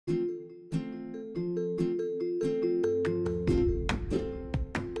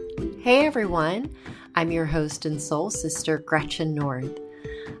Hey everyone, I'm your host and soul sister, Gretchen North.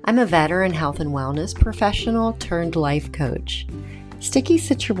 I'm a veteran health and wellness professional turned life coach. Sticky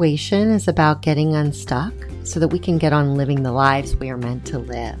Situation is about getting unstuck so that we can get on living the lives we are meant to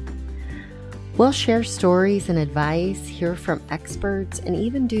live. We'll share stories and advice, hear from experts, and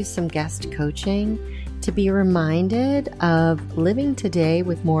even do some guest coaching to be reminded of living today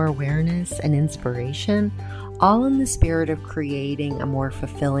with more awareness and inspiration, all in the spirit of creating a more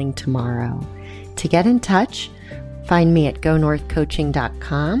fulfilling tomorrow. To get in touch, find me at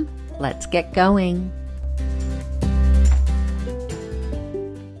gonorthcoaching.com. Let's get going.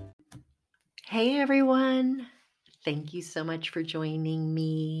 Hey everyone. Thank you so much for joining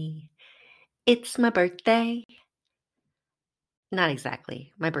me. It's my birthday. Not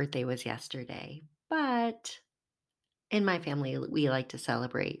exactly. My birthday was yesterday, but in my family, we like to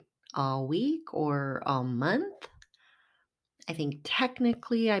celebrate all week or all month. I think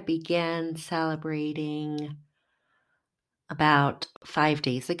technically I began celebrating about 5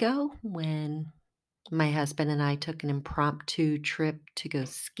 days ago when my husband and I took an impromptu trip to go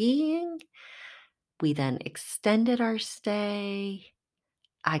skiing. We then extended our stay.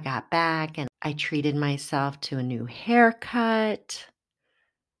 I got back and I treated myself to a new haircut.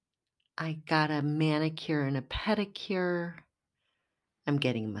 I got a manicure and a pedicure. I'm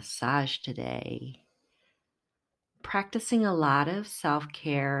getting a massage today. Practicing a lot of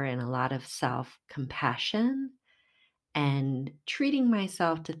self-care and a lot of self-compassion and treating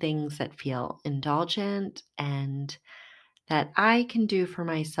myself to things that feel indulgent and that I can do for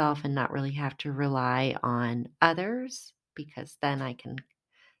myself and not really have to rely on others, because then I can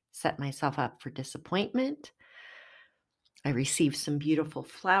set myself up for disappointment. I received some beautiful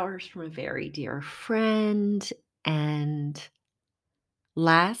flowers from a very dear friend, and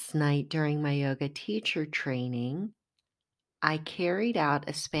last night during my yoga teacher training, I carried out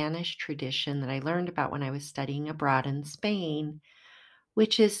a Spanish tradition that I learned about when I was studying abroad in Spain,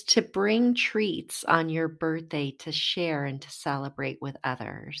 which is to bring treats on your birthday to share and to celebrate with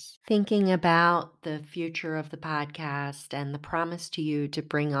others. Thinking about the future of the podcast and the promise to you to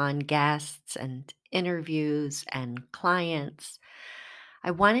bring on guests and interviews and clients,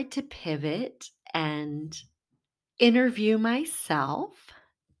 I wanted to pivot and interview myself,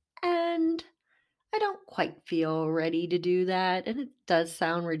 and I don't quite feel ready to do that, and it does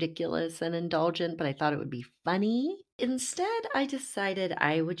sound ridiculous and indulgent, but I thought it would be funny. Instead, I decided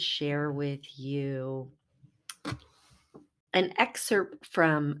I would share with you an excerpt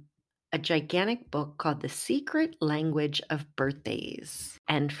from a gigantic book called The Secret Language of Birthdays.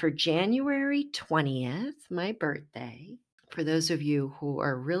 And for January 20th, my birthday, for those of you who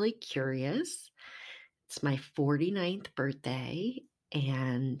are really curious, it's my 49th birthday,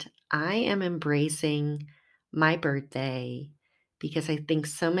 and I am embracing my birthday because I think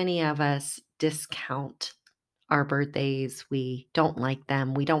so many of us discount our birthdays. We don't like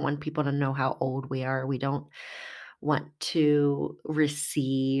them. We don't want people to know how old we are. We don't want to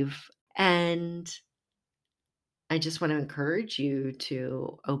receive. And I just want to encourage you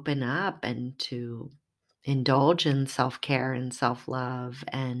to open up and to indulge in self-care and self-love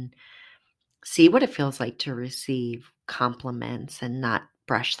and see what it feels like to receive compliments and not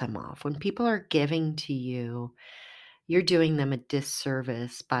brush them off. When people are giving to you, you're doing them a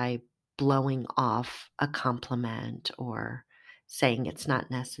disservice by blowing off a compliment or saying it's not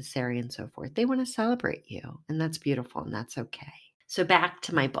necessary and so forth. They want to celebrate you, and that's beautiful, and that's okay. So back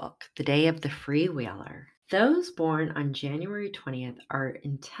to my book, The Day of the Freewheeler. Those born on January 20th are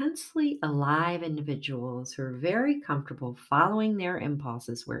intensely alive individuals who are very comfortable following their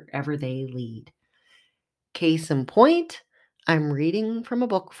impulses wherever they lead. Case in point, I'm reading from a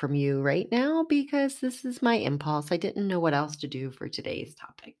book from you right now because this is my impulse. I didn't know what else to do for today's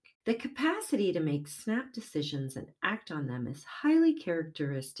topic. The capacity to make snap decisions and act on them is highly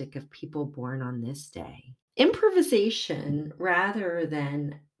characteristic of people born on this day. Improvisation rather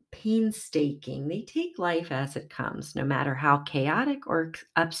than painstaking, they take life as it comes, no matter how chaotic or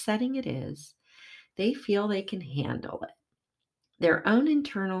upsetting it is. They feel they can handle it. Their own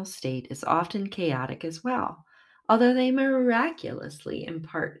internal state is often chaotic as well, although they miraculously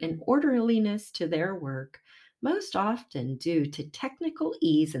impart an orderliness to their work, most often due to technical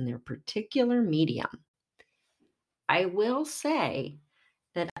ease in their particular medium. I will say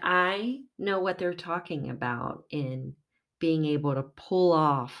that I know what they're talking about in being able to pull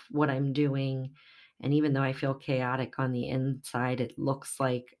off what I'm doing. And even though I feel chaotic on the inside, it looks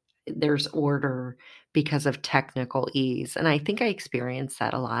like there's order because of technical ease. And I think I experienced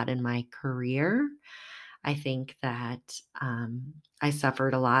that a lot in my career. I think that I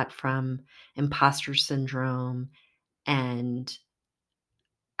suffered a lot from imposter syndrome, and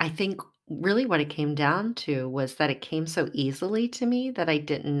I think really what it came down to was that it came so easily to me that I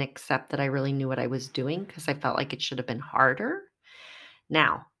didn't accept that I really knew what I was doing because I felt like it should have been harder.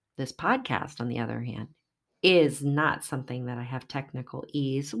 Now, this podcast, on the other hand, is not something that I have technical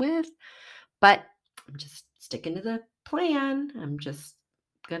ease with, but I'm just sticking to the plan. I'm just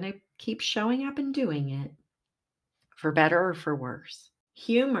going to keep showing up and doing it for better or for worse.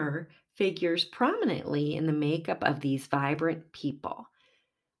 Humor figures prominently in the makeup of these vibrant people.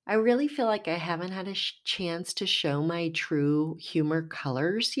 I really feel like I haven't had a chance to show my true humor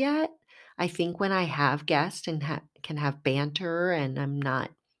colors yet. I think when I have guests and can have banter and I'm not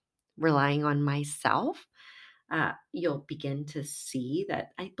relying on myself, you'll begin to see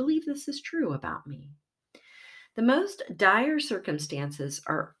that I believe this is true about me. The most dire circumstances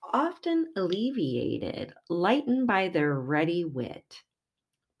are often alleviated, lightened by their ready wit.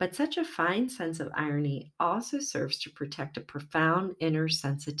 But such a fine sense of irony also serves to protect a profound inner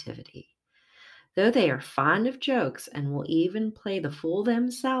sensitivity. Though they are fond of jokes and will even play the fool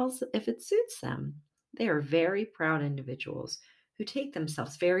themselves if it suits them, they are very proud individuals who take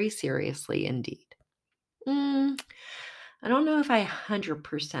themselves very seriously indeed. Mm, I don't know if I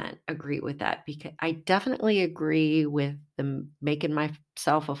 100% agree with that because I definitely agree with them making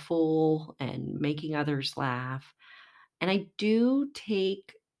myself a fool and making others laugh. And I do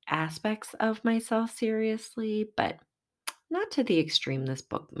take aspects of myself seriously, but not to the extreme this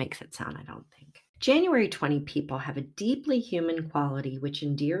book makes it sound, I don't think. January 20 people have a deeply human quality which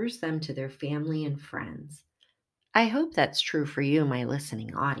endears them to their family and friends. I hope that's true for you, my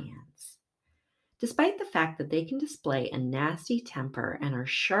listening audience. Despite the fact that they can display a nasty temper and are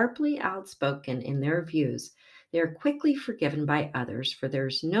sharply outspoken in their views, they are quickly forgiven by others, for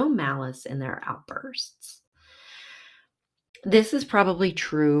there's no malice in their outbursts. This is probably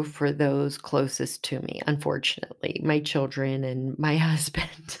true for those closest to me, unfortunately, my children and my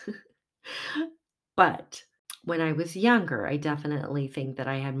husband. But when I was younger, I definitely think that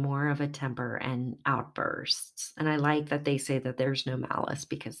I had more of a temper and outbursts. And I like that they say that there's no malice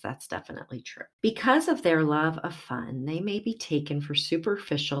because that's definitely true. Because of their love of fun, they may be taken for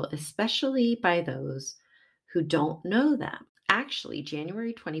superficial, especially by those who don't know them. Actually,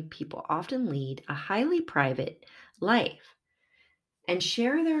 January 20 people often lead a highly private life and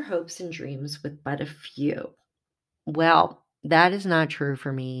share their hopes and dreams with but a few. Well, that is not true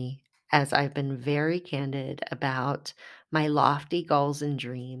for me, as I've been very candid about my lofty goals and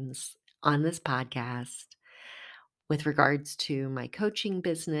dreams on this podcast with regards to my coaching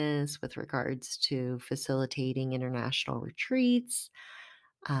business, with regards to facilitating international retreats.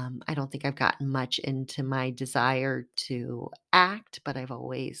 I don't think I've gotten much into my desire to act, but I've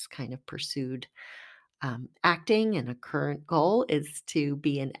always kind of pursued acting, and a current goal is to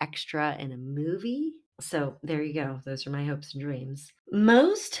be an extra in a movie. So there you go. Those are my hopes and dreams.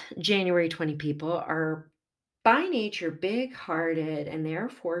 Most January 20 people are by nature big hearted and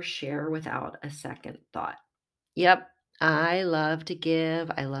therefore share without a second thought. Yep. I love to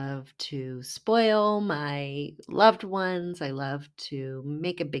give. I love to spoil my loved ones. I love to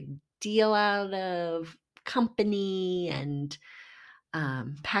make a big deal out of company and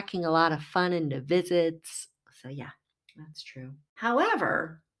packing a lot of fun into visits. So, yeah, that's true.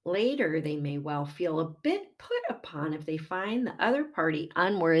 However, later they may well feel a bit put upon if they find the other party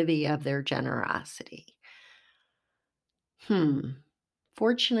unworthy of their generosity. Hmm.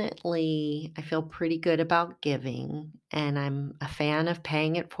 Fortunately, I feel pretty good about giving, and I'm a fan of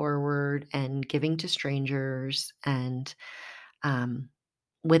paying it forward and giving to strangers and um,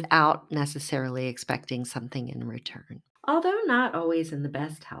 without necessarily expecting something in return. Although not always in the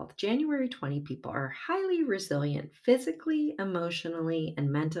best health, January 20 people are highly resilient physically, emotionally, and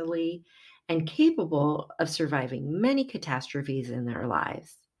mentally, and capable of surviving many catastrophes in their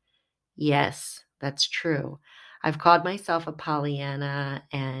lives. Yes, that's true. I've called myself a Pollyanna,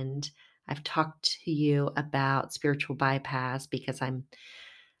 and I've talked to you about spiritual bypass because I'm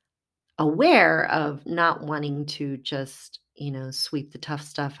aware of not wanting to just, sweep the tough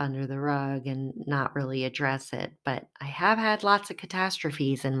stuff under the rug and not really address it. But I have had lots of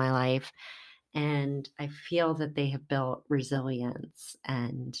catastrophes in my life, and I feel that they have built resilience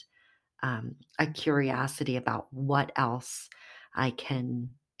and a curiosity about what else I can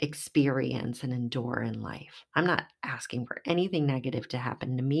experience and endure in life. I'm not asking for anything negative to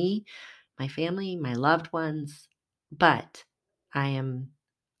happen to me, my family, my loved ones, but I am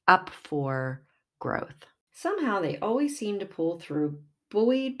up for growth. Somehow they always seem to pull through,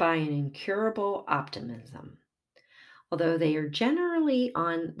 buoyed by an incurable optimism. Although they are generally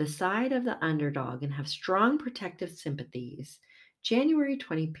on the side of the underdog and have strong protective sympathies, January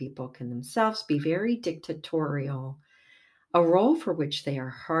 20 people can themselves be very dictatorial a role for which they are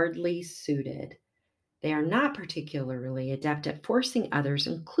hardly suited. They are not particularly adept at forcing others,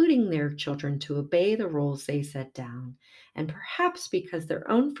 including their children, to obey the rules they set down. And perhaps because their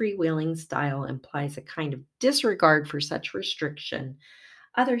own freewheeling style implies a kind of disregard for such restriction,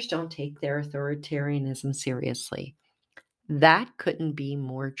 others don't take their authoritarianism seriously. That couldn't be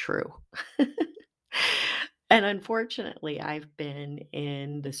more true. And unfortunately, I've been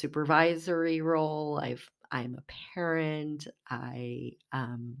in the supervisory role. I'm a parent. I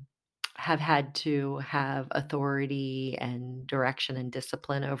have had to have authority and direction and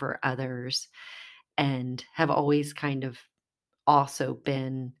discipline over others, and have always kind of also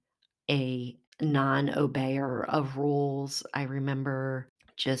been a non-obeyer of rules. I remember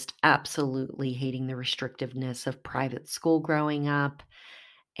just absolutely hating the restrictiveness of private school growing up.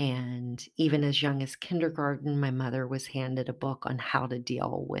 And even as young as kindergarten, my mother was handed a book on how to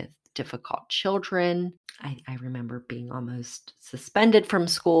deal with difficult children. I remember being almost suspended from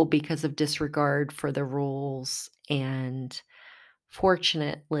school because of disregard for the rules. And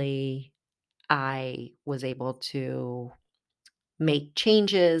fortunately, I was able to make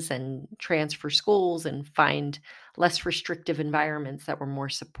changes and transfer schools and find less restrictive environments that were more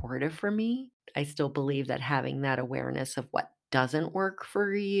supportive for me. I still believe that having that awareness of what doesn't work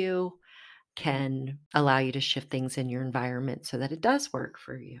for you can allow you to shift things in your environment so that it does work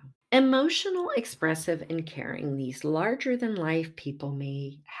for you. Emotional, expressive, and caring, these larger than life people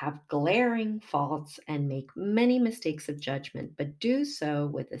may have glaring faults and make many mistakes of judgment, but do so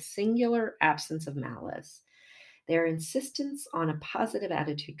with a singular absence of malice. Their insistence on a positive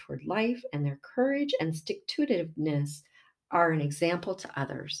attitude toward life and their courage and stick to itiveness are an example to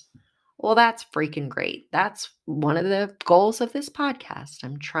others. Well, that's freaking great. That's one of the goals of this podcast.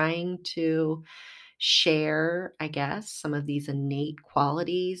 I'm trying to share, I guess, some of these innate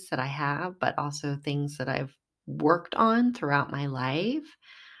qualities that I have, but also things that I've worked on throughout my life.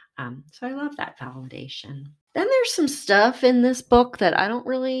 So I love that validation. Then there's some stuff in this book that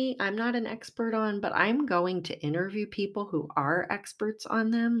I'm not an expert on, but I'm going to interview people who are experts on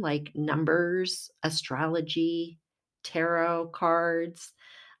them, like numbers, astrology, tarot cards.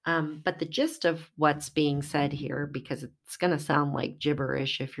 But the gist of what's being said here, because it's going to sound like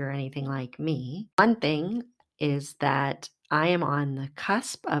gibberish if you're anything like me, one thing is that I am on the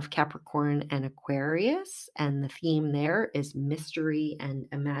cusp of Capricorn and Aquarius, and the theme there is mystery and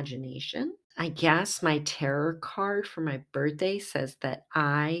imagination. I guess my tarot card for my birthday says that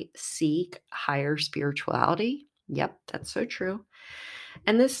I seek higher spirituality. Yep, that's so true.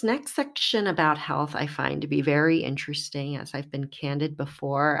 And this next section about health I find to be very interesting. As I've been candid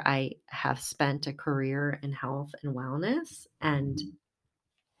before, I have spent a career in health and wellness, and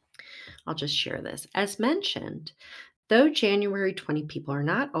I'll just share this. As mentioned, though January 20 people are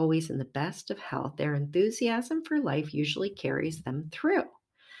not always in the best of health, their enthusiasm for life usually carries them through.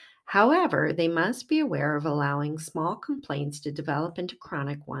 However, they must be aware of allowing small complaints to develop into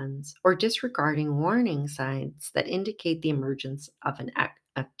chronic ones or disregarding warning signs that indicate the emergence of an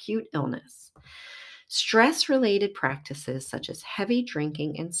acute illness. Stress related practices such as heavy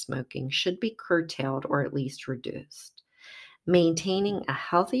drinking and smoking should be curtailed or at least reduced. Maintaining a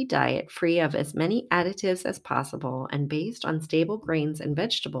healthy diet free of as many additives as possible and based on stable grains and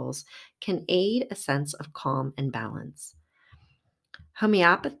vegetables can aid a sense of calm and balance.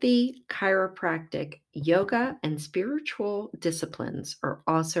 Homeopathy, chiropractic, yoga, and spiritual disciplines are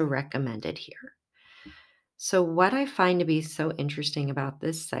also recommended here. So, what I find to be so interesting about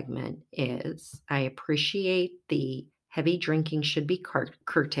this segment is I appreciate the heavy drinking should be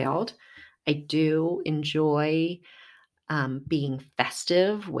curtailed. I do enjoy being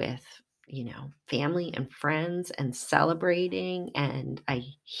festive with, family and friends and celebrating. And I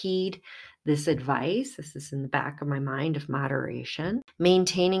heed this advice. This is in the back of my mind of moderation.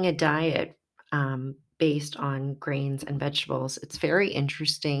 Maintaining a diet based on grains and vegetables. It's very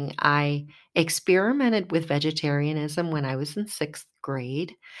interesting. I experimented with vegetarianism when I was in sixth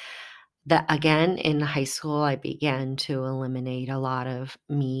grade. That again, in high school, I began to eliminate a lot of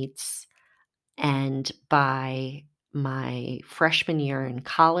meats, and by my freshman year in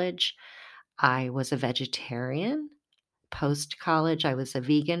college, I was a vegetarian. Post college, I was a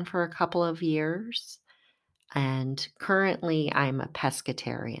vegan for a couple of years. And currently, I'm a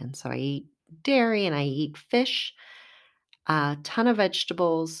pescatarian. So I eat dairy and I eat fish, a ton of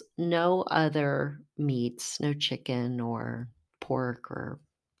vegetables, no other meats, no chicken or pork or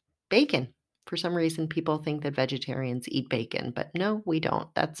bacon. For some reason, people think that vegetarians eat bacon, but no, we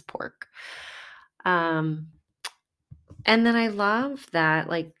don't. That's pork. And then I love that,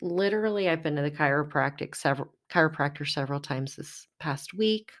 like, literally, I've been to the chiropractor several times this past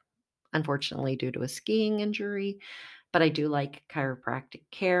week, unfortunately, due to a skiing injury. but I do like chiropractic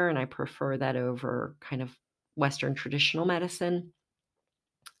care, and I prefer that over kind of Western traditional medicine.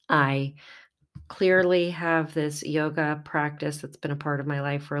 I clearly have this yoga practice that's been a part of my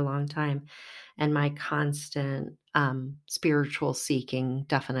life for a long time, and my constant spiritual seeking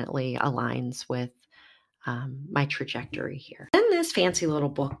definitely aligns with my trajectory here. Then this fancy little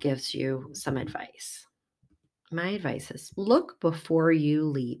book gives you some advice. My advice is look before you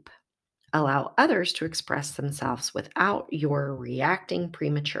leap. Allow others to express themselves without your reacting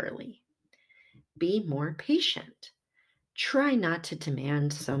prematurely. Be more patient. Try not to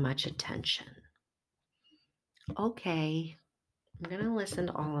demand so much attention. Okay, I'm going to listen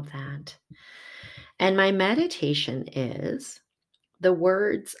to all of that. And my meditation is the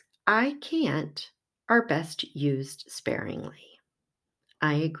words I can't are best used sparingly.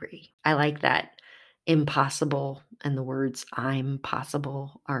 I agree. I like that impossible and the words I'm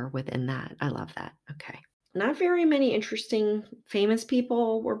possible are within that. I love that. Okay. Not very many interesting famous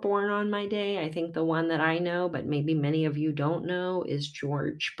people were born on my day. I think the one that I know, but maybe many of you don't know, is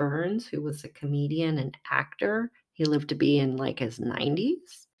George Burns, who was a comedian and actor. He lived to be in like his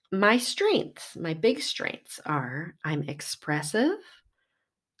 90s. My strengths, my big strengths are I'm expressive,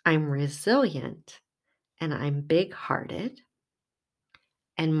 I'm resilient, and I'm big hearted.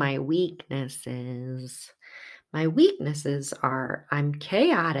 And my weaknesses are I'm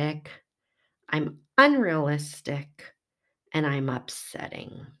chaotic, I'm unrealistic, and I'm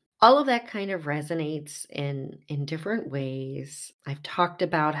upsetting. All of that kind of resonates in different ways. I've talked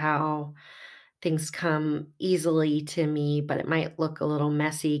about how things come easily to me, but it might look a little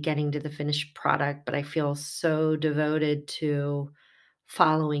messy getting to the finished product, but I feel so devoted to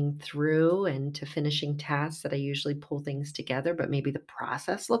following through and to finishing tasks that I usually pull things together, but maybe the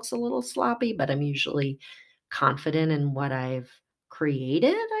process looks a little sloppy, but I'm usually confident in what I've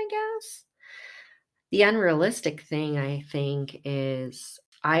created, I guess. The unrealistic thing, I think, is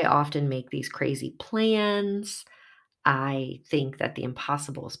I often make these crazy plans. I think that the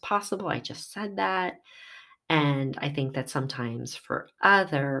impossible is possible. I just said that. And I think that sometimes for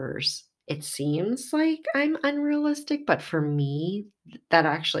others, it seems like I'm unrealistic, but for me, that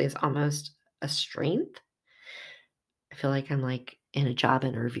actually is almost a strength. I feel like I'm like in a job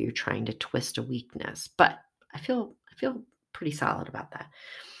interview trying to twist a weakness, but I feel pretty solid about that.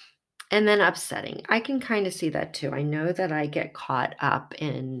 And then upsetting. I can kind of see that too. I know that I get caught up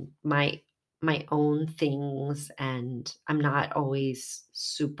in my own things and I'm not always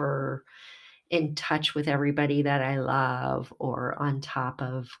super in touch with everybody that I love or on top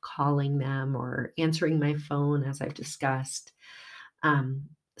of calling them or answering my phone as I've discussed. Um,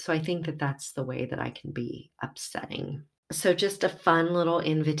 so I think that that's the way that I can be upsetting. So, just a fun little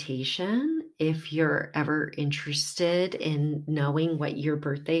invitation. If you're ever interested in knowing what your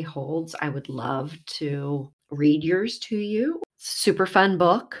birthday holds, I would love to read yours to you. Super fun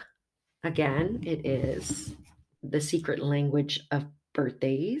book. Again, it is The Secret Language of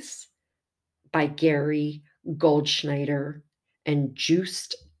Birthdays by Gary Goldschneider and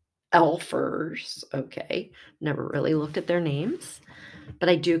Juiced Elfers. Okay, never really looked at their names, but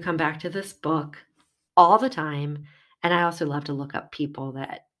I do come back to this book all the time. And I also love to look up people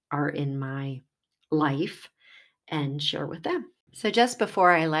that are in my life and share with them. So, just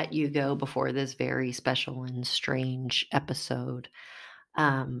before I let you go, before this very special and strange episode,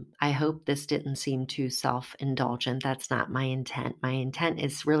 I hope this didn't seem too self indulgent. That's not my intent. My intent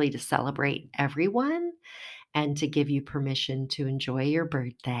is really to celebrate everyone and to give you permission to enjoy your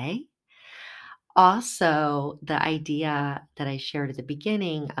birthday. Also, the idea that I shared at the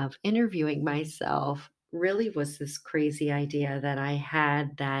beginning of interviewing myself really was this crazy idea that I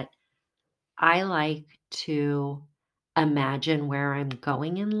had that I like to imagine where I'm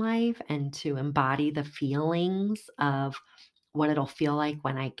going in life and to embody the feelings of what it'll feel like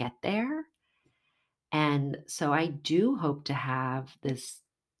when I get there. And so I do hope to have this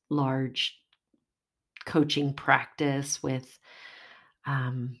large coaching practice with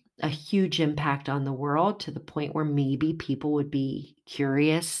a huge impact on the world to the point where maybe people would be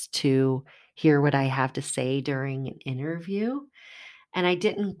curious to hear what I have to say during an interview. And I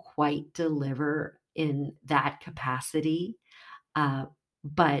didn't quite deliver in that capacity. Uh,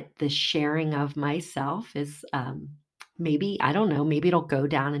 but the sharing of myself is maybe, I don't know, maybe it'll go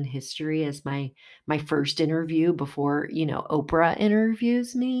down in history as my first interview before, Oprah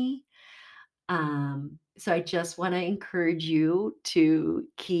interviews me. So I just want to encourage you to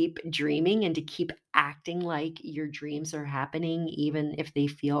keep dreaming and to keep acting like your dreams are happening, even if they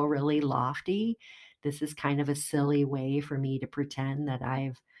feel really lofty. This is kind of a silly way for me to pretend that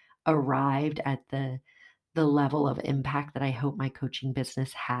I've arrived at the level of impact that I hope my coaching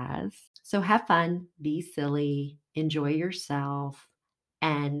business has. So have fun, be silly, enjoy yourself,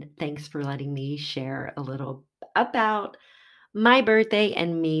 and thanks for letting me share a little about my birthday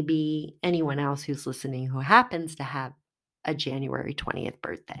and maybe anyone else who's listening who happens to have a January 20th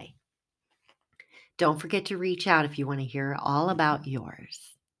birthday. Don't forget to reach out if you want to hear all about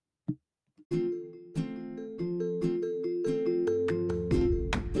yours.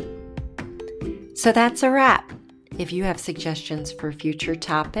 So that's a wrap. If you have suggestions for future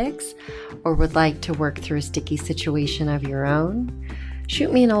topics or would like to work through a sticky situation of your own,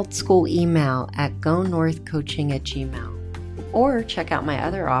 shoot me an old school email at gonorthcoaching@gmail.com or check out my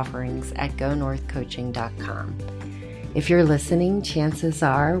other offerings at gonorthcoaching.com. If you're listening, chances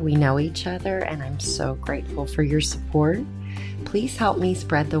are we know each other and I'm so grateful for your support. Please help me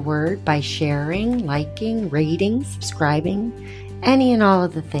spread the word by sharing, liking, rating, subscribing. Any and all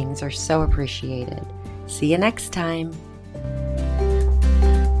of the things are so appreciated. See you next time.